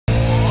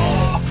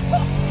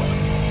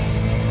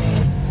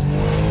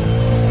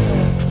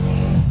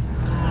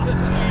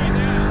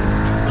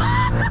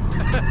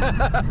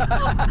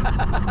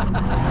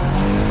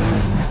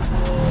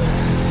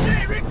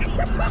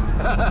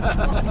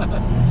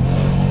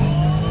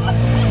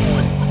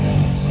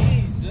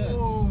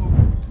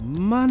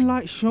Man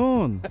like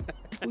Sean.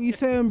 What are you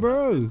saying,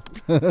 bro?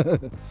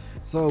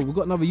 So we've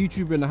got another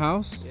YouTuber in the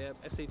house. Yeah,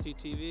 SAT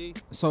TV.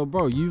 So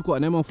bro, you've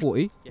got an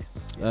M140. Yes.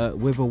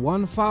 With a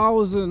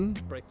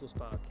 1000 brake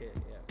horsepower kit,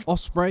 yeah.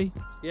 Osprey.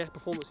 Yeah,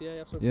 performance, yeah.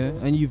 Yeah, performance.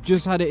 and you've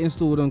just had it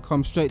installed and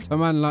come straight to a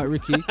man like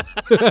Ricky.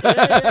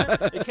 yeah.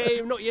 It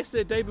came not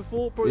yesterday, the day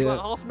before, probably like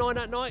 9:30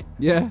 at night.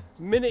 Yeah.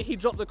 The minute he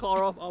dropped the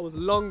car off, I was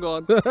long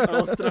gone. And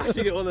I was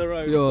thrashing it on the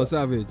road. You're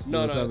savage.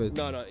 No, savage.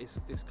 no,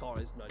 this car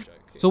is no joke.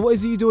 So what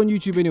is it you do on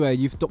YouTube anyway?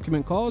 You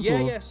document cars?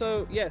 Yeah, or?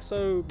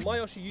 So my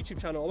actually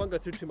YouTube channel, I won't go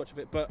through too much of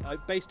it, but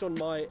based on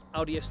my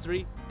Audi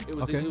S3, it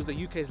was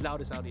the UK's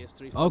loudest Audi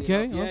S3.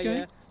 Okay,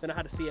 yeah. Then I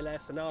had a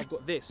CLS, and now I've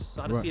got this.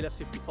 So I had a CLS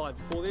 55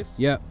 before this.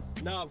 Yeah.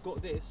 Now I've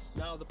got this.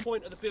 Now the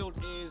point of the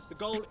build is, the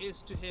goal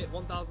is to hit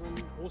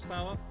 1000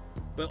 horsepower,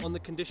 but on the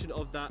condition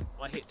of that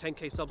I hit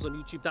 10k subs on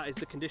YouTube. That is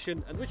the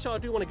condition, and which I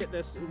do want to get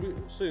there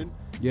soon.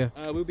 Yeah.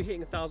 We'll be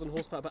hitting 1000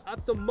 horsepower, but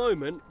at the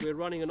moment we're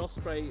running an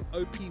Osprey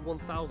OP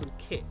 1000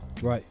 kit.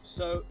 Right.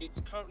 So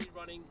it's currently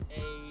running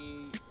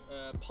a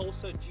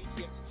Pulsar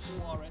GTX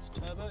 4RS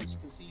turbo, as you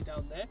can see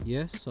down there.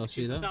 Yes, I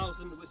see that.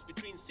 1000 was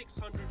between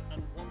 600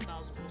 and 1000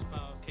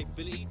 horsepower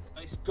capability.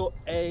 It's got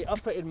a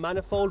uprated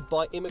manifold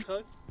by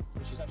Imeco,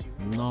 which is actually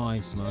really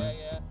nice, man.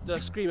 Yeah.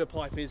 The screamer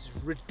pipe is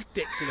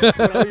ridiculous.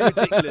 When I mean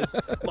ridiculous,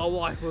 my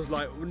wife was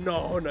like,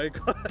 no.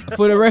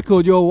 For the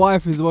record, your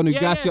wife is the one who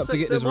gassed you up to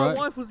get this, right?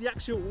 My wife was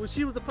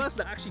she was the person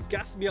that actually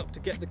gassed me up to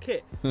get the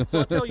kit.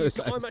 So I tell you,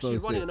 I'm actually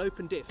running an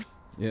open diff.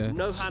 Yeah.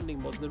 No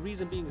handling mods, and the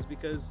reason being is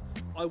because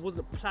I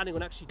wasn't planning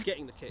on actually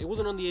getting the kit. It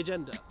wasn't on the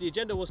agenda. The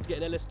agenda was to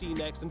get an LSD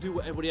next and do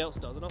what everybody else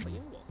does, and I was like,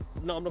 you know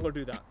what? No, I'm not going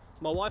to do that.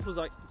 My wife was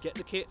like, get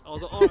the kit. I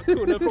was like, alright,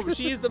 cool, no problem.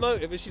 She is the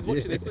motive, and she's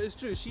watching this, but it's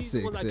true. She's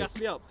the one that gassed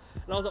me up.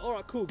 And I was like,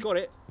 alright, cool, got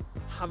it.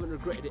 Haven't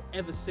regretted it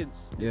ever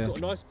since. It's got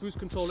a nice boost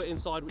controller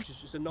inside, which is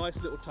just a nice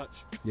little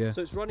touch. Yeah.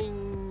 So it's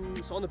running,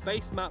 so on the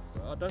base map,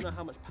 I don't know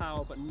how much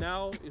power, but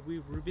now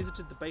we've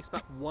revisited the base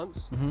map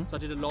once. So I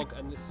did a log,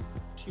 and it's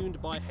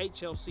tuned by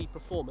HLC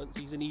Performance.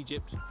 He's in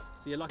Egypt.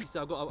 So yeah, like you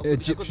said, I've got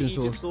the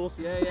Egypt sauce.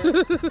 Yeah.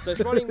 So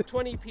it's running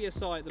 20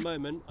 PSI at the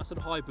moment. I said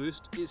high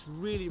boost. It's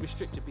really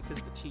restricted because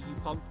of the TU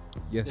pump.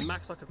 Yes. The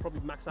max I could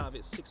probably max out of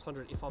it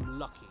 600 if I'm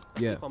lucky.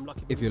 If I'm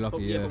lucky. If you're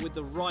lucky, but with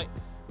the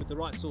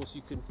right sauce,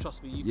 you can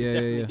trust me. You can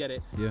definitely get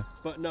it. Yeah.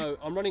 But no,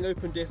 I'm running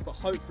open diff, but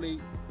hopefully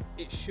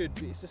it should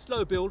be. It's a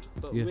slow build,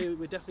 but we're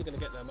definitely going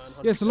to get there, man.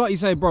 100%. Yeah. So like you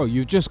say, bro,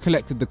 you've just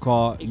collected the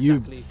car.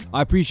 Exactly.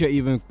 I appreciate you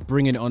even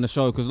bringing it on the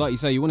show, because like you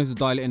say, you wanted to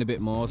dial it in a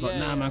bit more. I was like,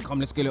 nah, man, come,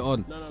 let's get it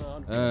on.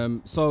 No.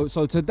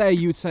 So today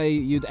you'd say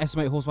you'd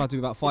estimate horsepower to be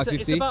about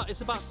 550.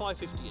 It's about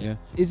 550. Yeah.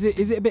 Is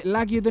it a bit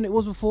laggier than it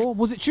was before?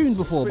 Was it tuned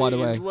before, by the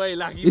way? It's way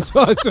laggy.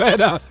 I swear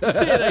now. You see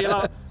it there, you're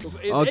like,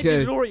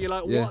 you're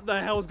like, what the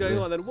hell's going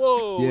on? Then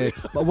whoa. Yeah.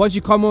 But once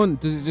you come on,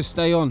 does it just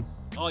stay on?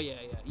 Oh yeah.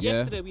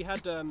 Yesterday we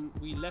had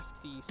we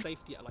left the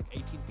safety at like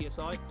 18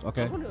 psi.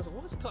 Okay. I was wondering,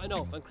 what was cutting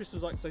off? And Chris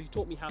was like, so he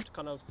taught me how to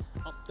kind of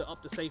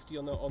up the safety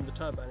on the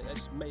turbo, and it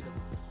just made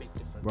a big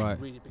difference. Right.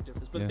 Really big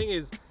difference. But the thing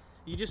is,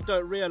 you just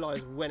don't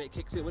realise when it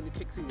kicks in. When it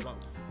kicks in, you're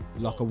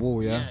like a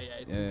wall, yeah.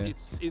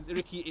 It's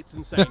Ricky, it's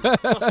insane.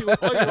 Trust me,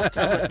 when I'm on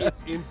camera,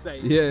 it's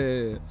insane.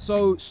 Yeah.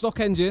 So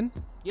stock engine.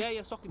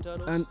 Yeah, stock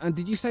internals. And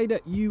did you say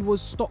that you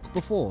was stock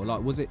before?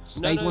 Like, was it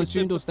stage 1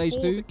 tuned or stage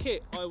 2? The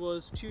kit, I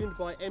was tuned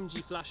by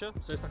MG Flasher,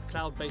 so it's like a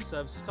cloud-based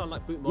service. It's kind of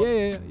like boot mod.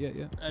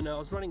 Yeah. And I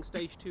was running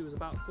stage 2, was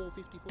about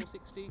 450,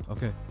 460.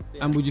 Okay.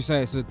 Yeah. And would you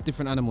say it's a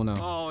different animal now?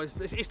 Oh,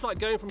 it's like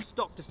going from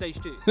stock to stage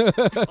 2.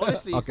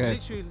 Honestly, it's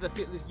literally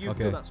you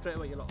feel that straight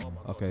away. You're like, oh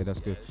my god. Okay, that's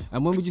good.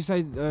 And when would you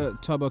say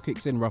turbo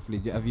kicks in roughly?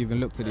 Have you even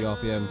looked at the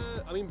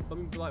RPMs? I mean,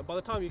 like by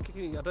the time you're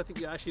kicking in, I don't think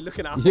you're actually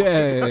looking at.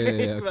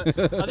 Yeah.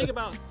 But I think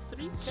about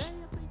 3k.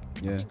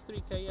 Yeah. I think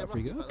 3k, yeah.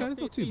 Okay,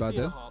 that's not too bad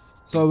then. 3.5.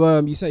 So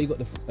you say you got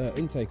the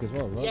intake as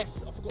well, right?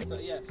 Yes, I forgot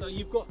that. Yeah. So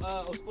you've got.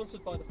 I was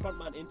sponsored by the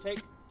Frontman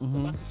Intake. So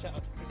massive shout out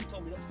to Chris. He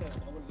told me not to say that,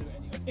 but I want to do it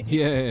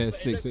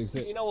anyway.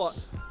 Sick. You know what?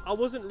 I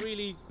wasn't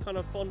really kind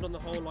of fond on the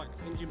whole like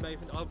engine bay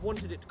thing. I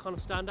wanted it to kind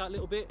of stand out a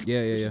little bit. Which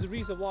is the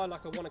reason why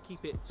like I want to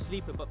keep it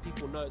sleeper, but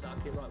people know that.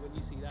 Okay, right, when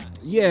you see that.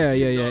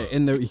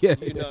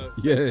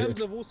 In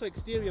terms of also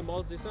exterior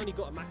mods, it's only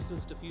got a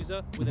Maxton's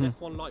diffuser with an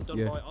F1 light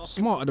done by us.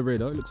 Smart at the rear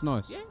though. It looks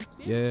nice. Yeah.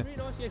 It's really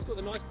nice. Yeah, it's got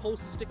the nice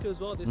Pulsar sticker as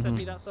well. They sent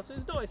me that stuff. So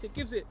it's nice. It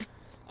gives it.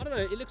 I don't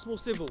know. It looks more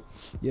civil.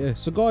 Yeah.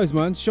 So guys,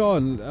 man,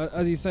 Sean,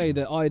 as you say,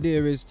 the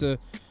idea is to,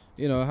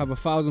 have a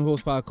 1000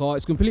 horsepower car.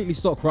 It's completely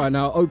stock right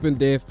now, open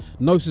diff,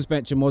 no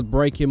suspension mods,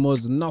 braking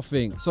mods,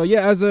 nothing. So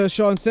yeah, as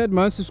Sean said,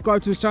 man,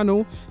 subscribe to his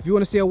channel if you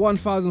want to see a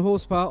 1000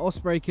 horsepower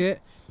Osprey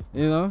kit.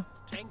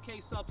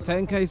 10k subs.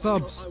 10k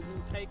subs. I will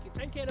take it.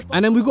 10k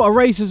and then we've got a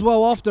race as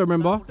well after.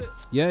 Remember?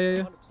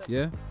 Yeah.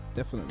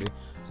 Definitely.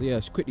 So yeah,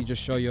 quickly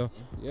just show you.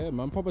 Yeah,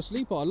 man, proper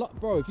sleeper. A lot,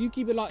 bro. If you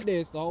keep it like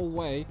this the whole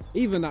way,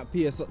 even that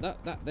PS,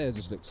 that there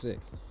just looks sick.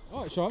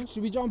 All right, Sean,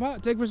 should we jump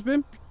out, take for a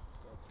spin?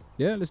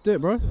 Yeah, let's do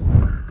it, bro.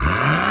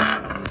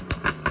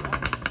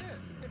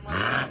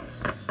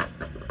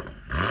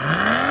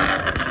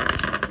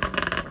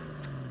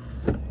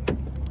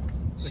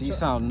 She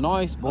sound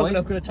nice, boy.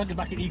 I'm gonna chuck it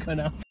back in eco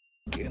now.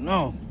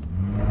 No.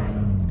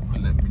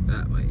 Look at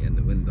that, mate, in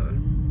the window.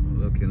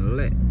 Looking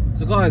lit.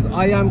 So guys,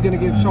 I am going to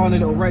give Sean a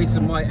little race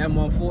in my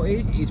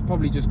M140. He's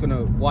probably just going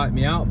to wipe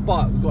me out,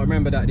 but we've got to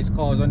remember that this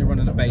car is only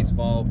running a base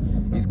file.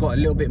 He's got a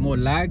little bit more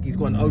lag. He's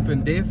got an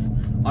open diff.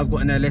 I've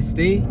got an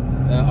LSD.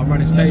 I'm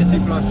running stage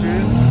 2 plus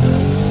tune.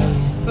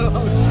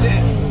 Oh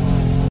shit.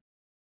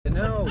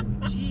 No,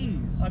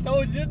 jeez. I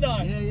told you, didn't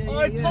I? Yeah,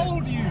 I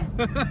told you.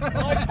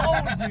 I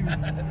told you.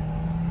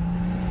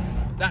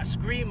 That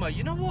screamer,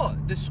 you know what?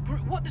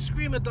 What the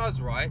screamer does,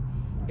 right?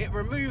 It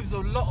removes a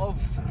lot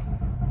of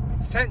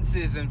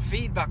senses and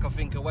feedback, I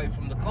think, away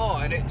from the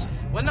car, and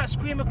when that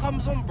screamer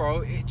comes on, bro,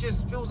 it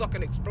just feels like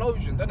an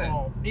explosion, doesn't it?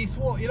 Oh, it's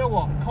what, you know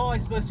what? Car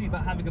is supposed to be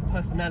about having a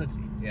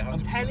personality. Yeah, 100%. I'm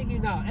telling you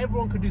now,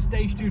 everyone could do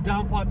stage 2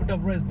 downpipe or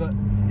double res, but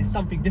it's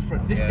something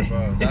different. This yeah, thing,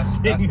 bro,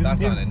 that's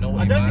sounding naughty,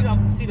 I don't man.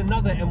 think I've seen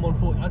another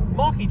M140.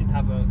 Marky didn't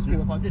have a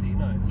screamer pipe, did he?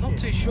 No. Not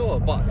too sure,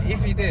 but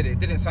if he did, it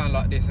didn't sound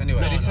like this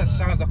anyway. This just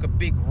sounds like a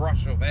big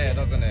rush of air,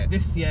 doesn't it?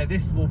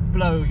 This will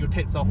blow your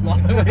tits off.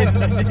 Like,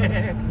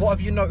 What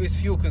have you noticed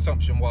fuel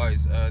consumption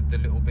wise, the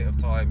little bit of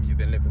time you've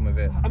been living with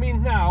it? I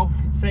mean, now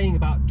it's saying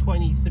about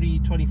 23,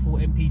 24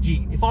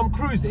 mpg. If I'm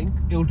cruising,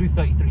 it'll do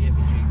 33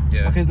 mpg.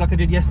 Yeah. Because like I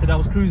did yesterday, I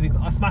was cruising.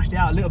 I smashed it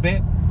out a little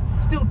bit.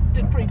 Still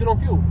did pretty good on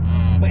fuel,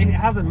 but it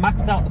hasn't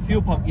maxed out the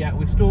fuel pump yet.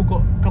 We've still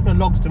got a couple of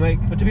logs to make.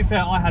 But to be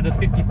fair, I had a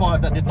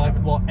 55 that did like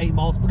what 8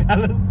 miles per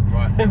gallon.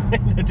 Right. It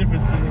made no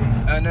difference to me.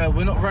 And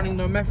we're not running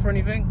no meth or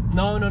anything?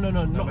 No,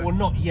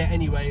 not yet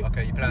anyway.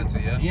 Okay, you plan to,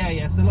 yeah?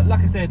 Yeah. So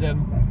like I said,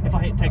 if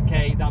I hit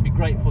 10k, that'll be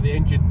great for the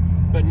engine.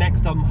 But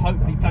next, I'm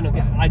hopefully planning on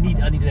getting. I need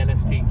an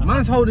LST.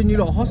 Man's holding you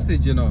lot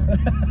hostage, you know.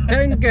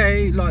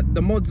 10k, like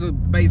the mods are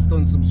based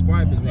on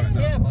subscribers right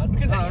now. Yeah, man.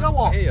 Because you know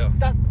what?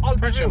 I'll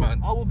Pressure, be real.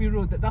 man. I will be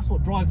real. That's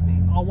what drives me.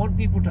 I want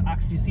people to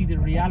actually see the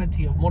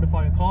reality of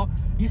modifying a car.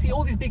 You see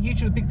all these big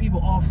YouTubers, big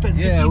people. Oh, I've spent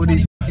 15, all 20.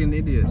 these fucking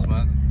idiots,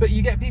 man. But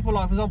you get people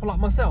like, for example, like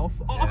myself.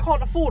 I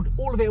can't afford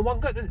all of it in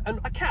one go, and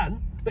I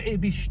can. But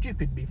it'd be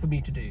stupid for me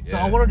to do. So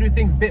I want to do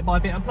things bit by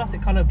bit, and plus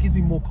it kind of gives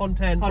me more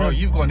content. Bro,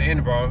 you've gone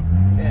in, bro.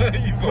 Yeah.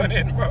 You've gone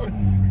in, bro.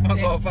 I've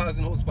got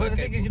 1,000 horsepower. But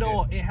the thing is, you know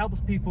what? It helps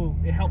people.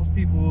 It helps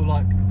people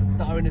like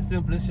that are in a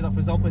similar position. Like, for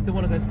example, if they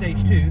want to go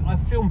stage 2,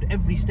 I've filmed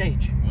every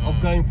stage of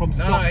going from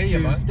stop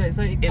to stage.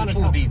 So it in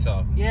full helps.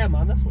 detail. Yeah,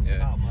 man, that's what it's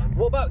about, man.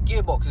 What about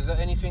gearbox? Is there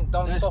anything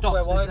done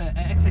software-wise?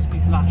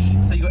 XHP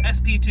flash. So you got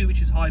SP2,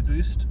 which is high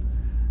boost.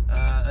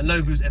 And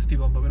low boost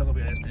SP1, but we're not gonna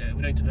be an SP.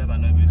 We don't need to know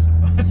about low boost.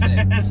 Sick, we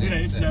don't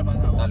need to know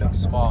about that one. That looks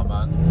smart,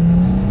 man.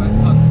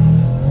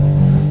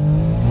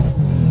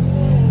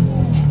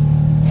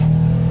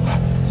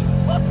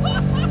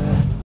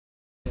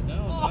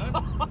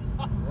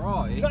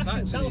 Right, it's traction,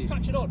 actually... that was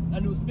traction on,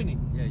 and it was spinning.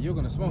 Yeah, you're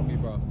gonna smoke me,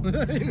 bro. You're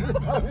gonna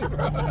smoke me,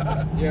 bro.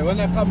 Yeah, when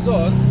that comes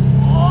on.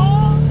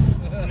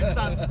 It's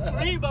that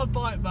screamer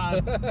bite,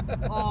 man.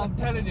 Oh, I'm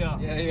telling you.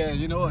 Yeah,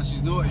 you know what?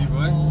 She's naughty,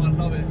 boy. Oh, I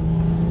love it.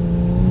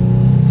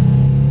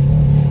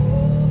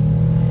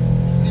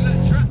 See,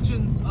 look,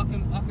 traction's. I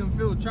can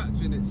feel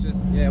traction. It's just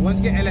once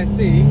you get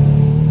LSD.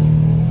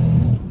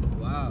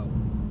 Wow,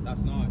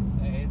 that's nice.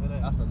 It is, isn't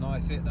it? That's a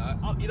nice hit, that.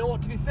 You know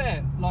what? To be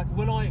fair, like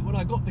when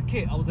I got the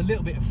kit, I was a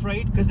little bit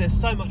afraid because there's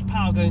so much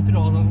power going through.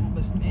 I was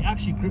like, it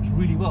actually grips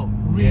really well.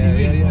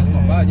 Really well. It's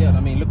not bad. Yeah, I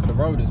mean, look at the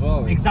road as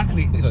well.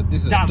 Exactly. This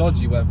is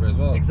dodgy weather as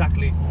well.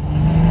 Exactly.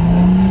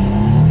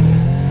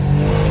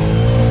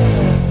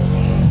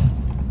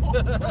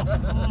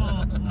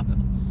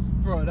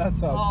 Bro, that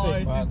sounds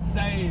sick, man. It's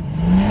insane.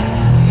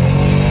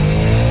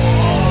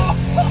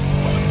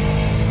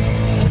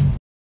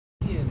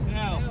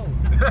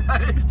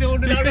 You still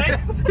want to do that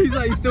race? He's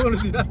like, you still want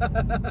to do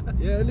that?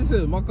 Yeah,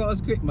 listen, my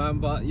car's quick, man,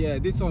 but yeah,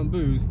 this on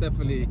boost,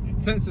 definitely.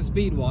 Sensor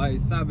speed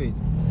wise, savage.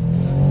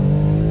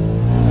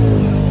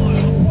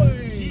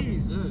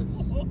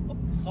 Jesus.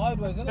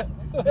 Sideways, isn't it?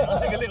 I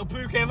think a little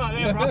poo came out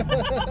there, bro.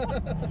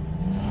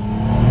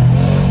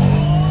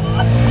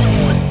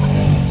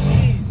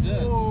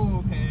 Jesus.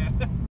 Oh, okay,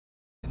 yeah.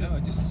 You know,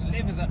 it just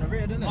slivers at the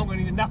rear, doesn't it? I'm going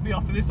to need a nappy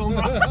after this one,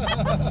 bro.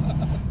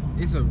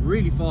 It's a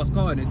really fast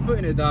car and it's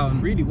putting it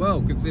down really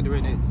well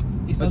considering it's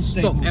a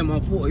stock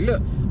M140.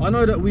 Look, I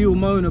know that we all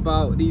moan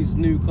about these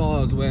new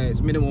cars where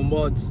it's minimal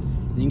mods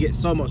and you can get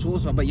so much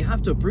horsepower, but you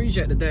have to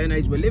appreciate the day and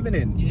age we're living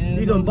in. Yeah,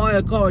 you can buy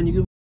a car and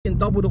you can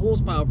double the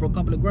horsepower for a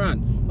couple of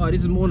grand. Like,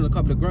 this is more than a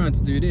couple of grand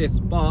to do this,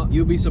 but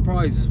you'll be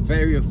surprised, it's a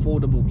very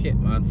affordable kit,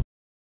 man.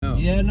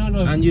 Yeah, no.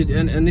 And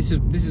this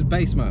is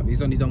base map.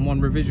 He's only done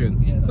one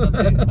revision. Yeah, that's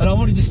it. And I've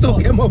already just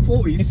stock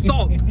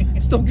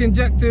M140, stock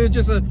injector,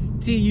 just a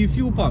TU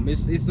fuel pump.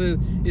 It's a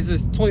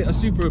Toyota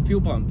Supra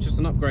fuel pump, just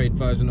an upgrade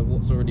version of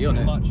what's already on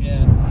it. Much,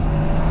 yeah.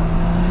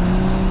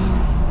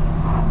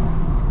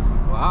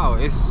 Wow,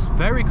 it's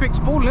very quick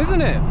spooling,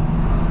 isn't it?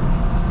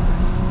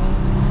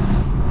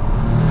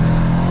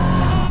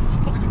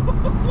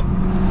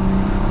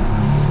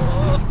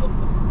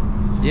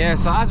 Yeah,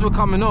 so as we're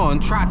coming on,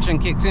 traction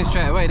kicks in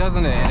straight away,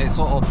 doesn't it? And it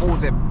sort of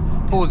pulls it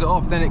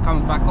off, then it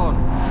comes back on.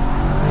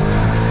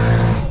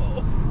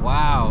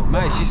 Wow,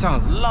 mate, she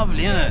sounds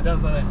lovely, innit? It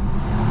does, doesn't it?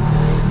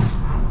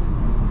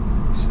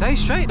 Stays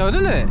straight though,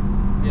 doesn't it?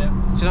 Yeah.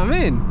 Do you know what I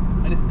mean?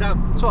 And it's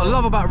damp. That's what I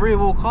love about rear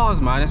wheel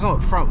cars, man. It's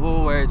not front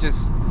wheel where it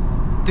just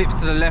dips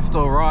to the left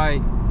or right.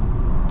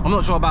 I'm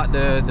not sure about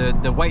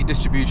the weight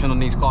distribution on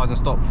these cars in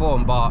stock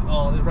form, but...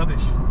 Oh, they're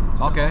rubbish.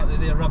 Okay.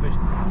 They're rubbish.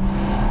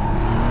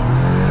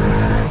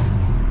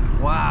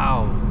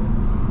 Wow.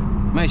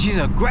 Mate, she's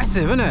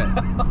aggressive, isn't it?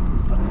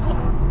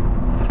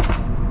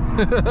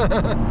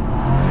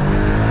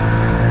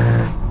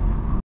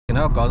 You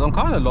know, guys, I'm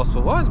kind of lost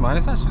for words, man.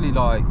 It's actually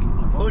like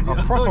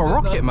a proper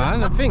rocket,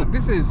 man. I think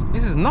this is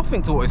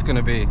nothing to what it's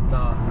gonna be.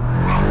 Nah.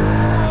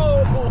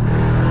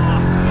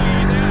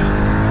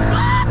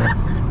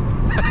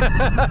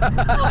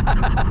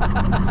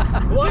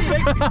 Why are you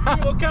making me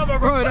scream on camera,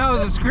 Bro, that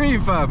was a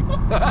scream, fam.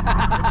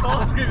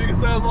 Car screaming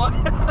so much.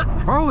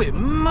 Bro, it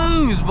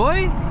moves,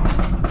 boy.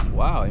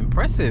 Wow,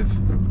 impressive.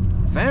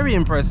 Very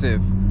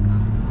impressive.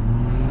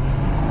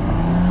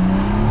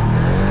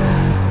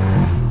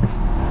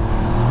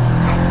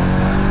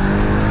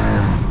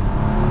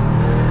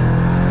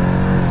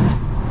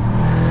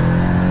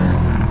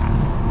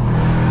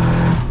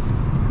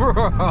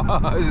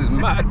 This is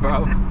mad,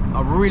 bro.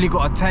 I've really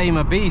got to tame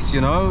a beast,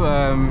 you know.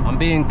 I'm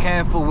being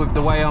careful with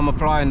the way I'm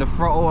applying the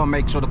throttle. I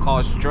make sure the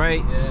car's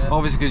straight. Yeah.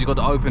 Obviously, because you've got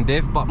the open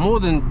diff. But more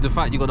than the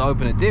fact you've got to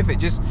open a diff, it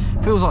just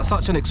feels like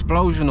such an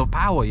explosion of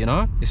power, you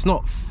know. It's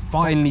not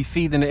finally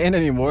feeding it in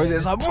anymore, is it?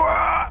 It's like,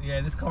 Wah!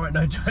 Yeah, this car ain't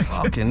no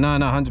joke. Okay, no,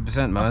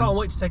 100%, man. I can't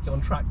wait to take it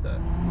on track, though.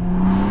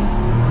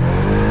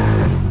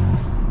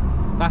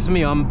 That's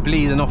me. I'm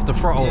bleeding off the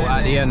throttle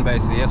at the end,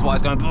 basically. That's why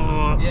it's going.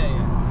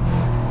 Yeah.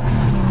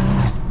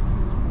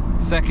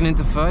 Second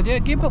into third, yeah,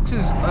 gearbox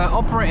is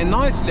operating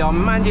nicely.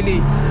 I'm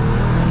manually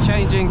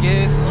changing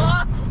gears.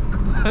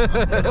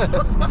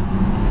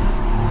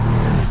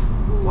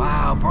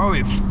 Wow, bro,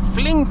 it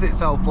flings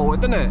itself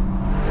forward, doesn't it?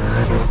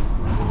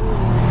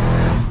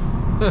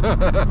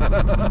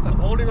 I'm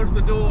holding onto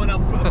the door and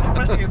I'm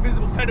pressing a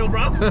invisible pedal,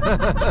 bro.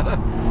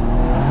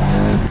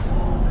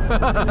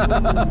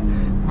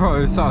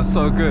 Bro, it sounds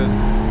so good.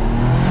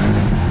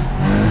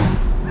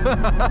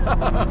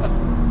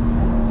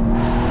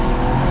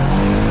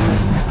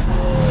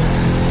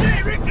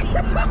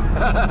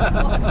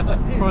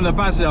 From the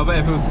passenger, I bet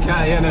it feels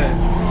catty, innit?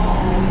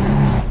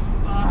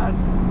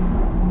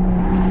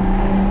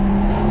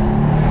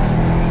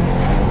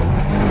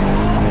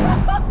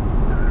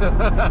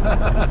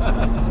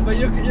 But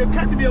you're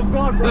catching me off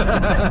guard, bro.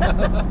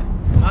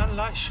 Man,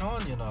 like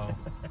Sean, you know.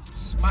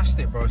 Smashed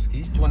it,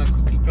 broski. Do you want to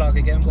quickly plug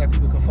again where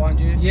people can find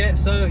you? Yeah,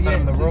 so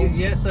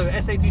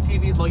SA3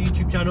 TV is my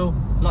YouTube channel.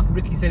 Like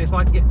Ricky said, if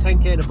I can get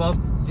 10k and above,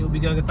 it will be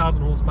going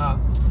 1,000 horsepower.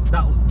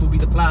 That will be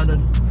the plan,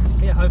 and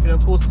yeah, hopefully,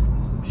 of course,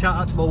 shout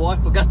out to my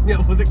wife for gassing me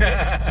up for the kit,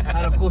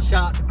 and of course,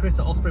 shout out to Chris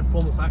at Osprey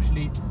Performance for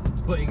actually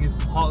putting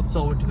his heart and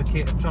soul into the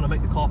kit and trying to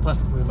make the car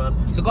perfect for me, man.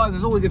 So guys,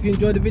 as always, if you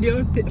enjoyed the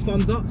video, hit the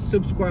thumbs up,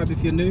 subscribe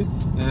if you're new,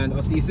 and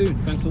I'll see you soon.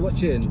 Thanks for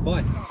watching.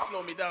 Bye.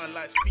 Slow me down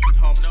like speed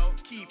hum.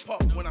 Keep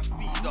up when I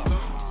speed up.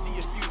 See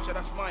your future,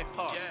 that's my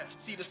past.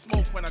 See the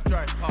smoke when I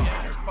drive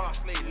past.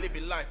 Fast lane,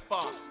 living life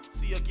fast.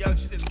 See a girl,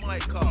 she's in my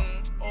car.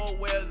 Oh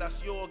well,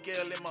 that's your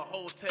girl in my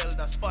hotel,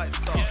 that's 5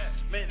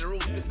 stars. Make the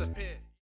rules disappear.